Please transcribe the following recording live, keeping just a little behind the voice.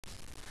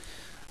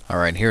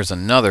Alright, here's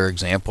another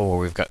example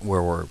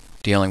where we're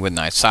dealing with an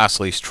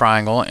isosceles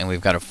triangle and we've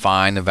got to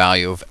find the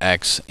value of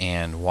x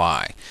and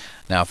y.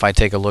 Now if I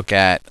take a look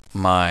at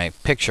my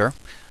picture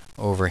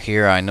over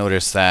here, I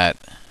notice that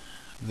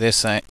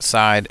this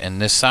side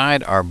and this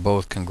side are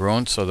both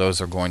congruent, so those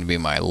are going to be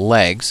my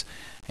legs,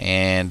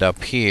 and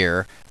up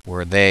here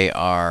where they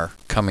are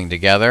coming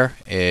together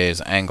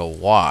is angle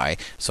y,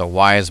 so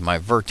y is my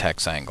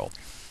vertex angle.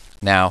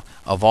 Now,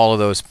 of all of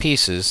those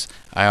pieces,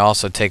 I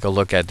also take a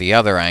look at the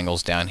other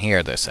angles down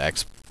here, this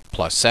x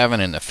plus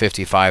 7 and the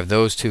 55.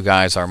 Those two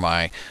guys are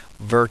my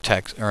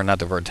vertex, or not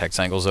the vertex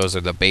angles, those are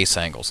the base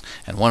angles.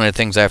 And one of the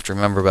things I have to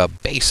remember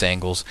about base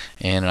angles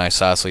in an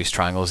isosceles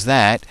triangle is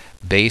that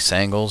base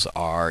angles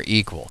are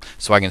equal.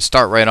 So I can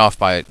start right off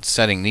by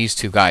setting these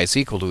two guys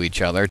equal to each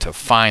other to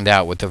find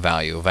out what the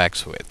value of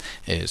x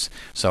is.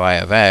 So I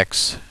have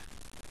x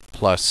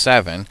plus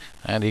 7,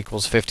 that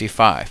equals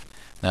 55.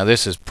 Now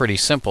this is pretty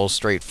simple,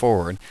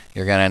 straightforward.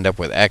 You're going to end up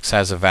with x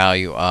has a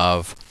value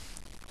of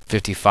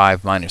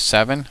 55 minus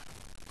 7,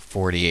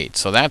 48.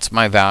 So that's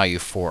my value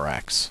for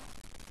x.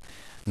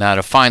 Now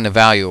to find the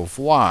value of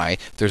y,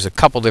 there's a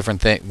couple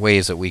different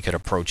ways that we could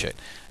approach it.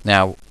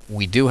 Now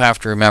we do have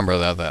to remember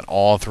though that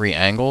all three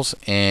angles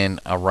in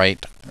a right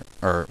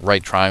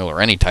triangle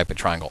or any type of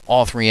triangle,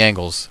 all three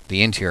angles,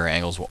 the interior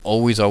angles, will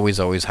always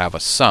have a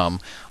sum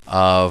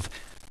of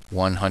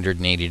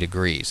 180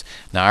 degrees.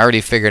 Now I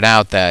already figured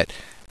out that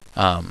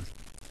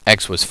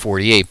x was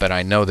 48, but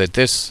I know that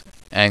this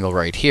angle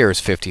right here is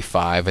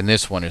 55 and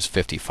this one is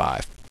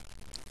 55.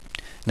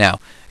 Now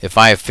if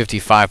I have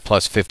 55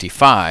 plus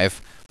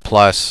 55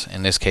 plus,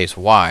 in this case,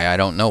 y, I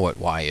don't know what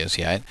y is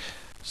yet,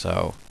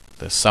 so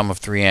the sum of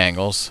three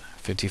angles,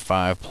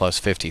 55 plus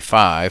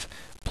 55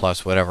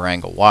 plus whatever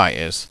angle y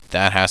is,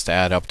 that has to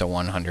add up to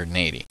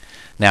 180.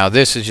 Now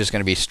this is just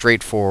going to be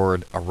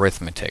straightforward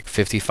arithmetic.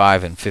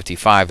 55 and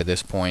 55 at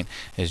this point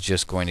is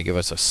just going to give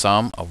us a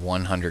sum of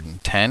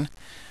 110,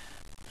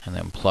 and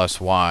then plus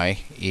y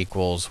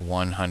equals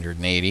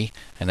 180,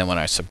 and then when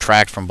I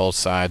subtract from both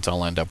sides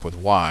I'll end up with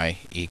y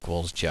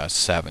equals just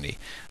 70.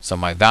 So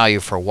my value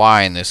for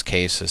y in this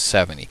case is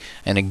 70.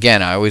 And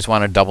again, I always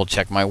want to double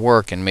check my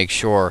work and make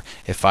sure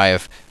if I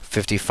have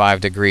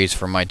 55 degrees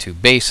for my two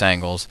base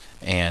angles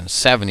and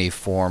 70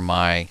 for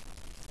my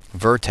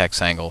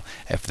vertex angle,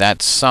 if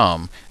that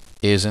sum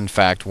is in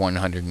fact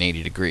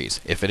 180 degrees.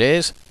 If it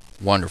is,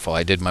 wonderful,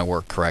 I did my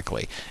work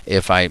correctly.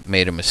 If I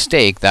made a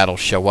mistake, that'll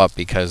show up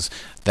because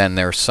then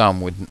the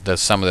sum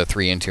of the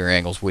three interior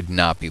angles would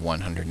not be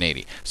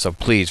 180. So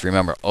please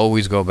remember,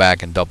 always go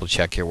back and double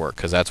check your work,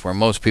 because that's where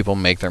most people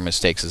make their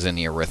mistakes, is in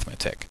the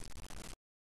arithmetic.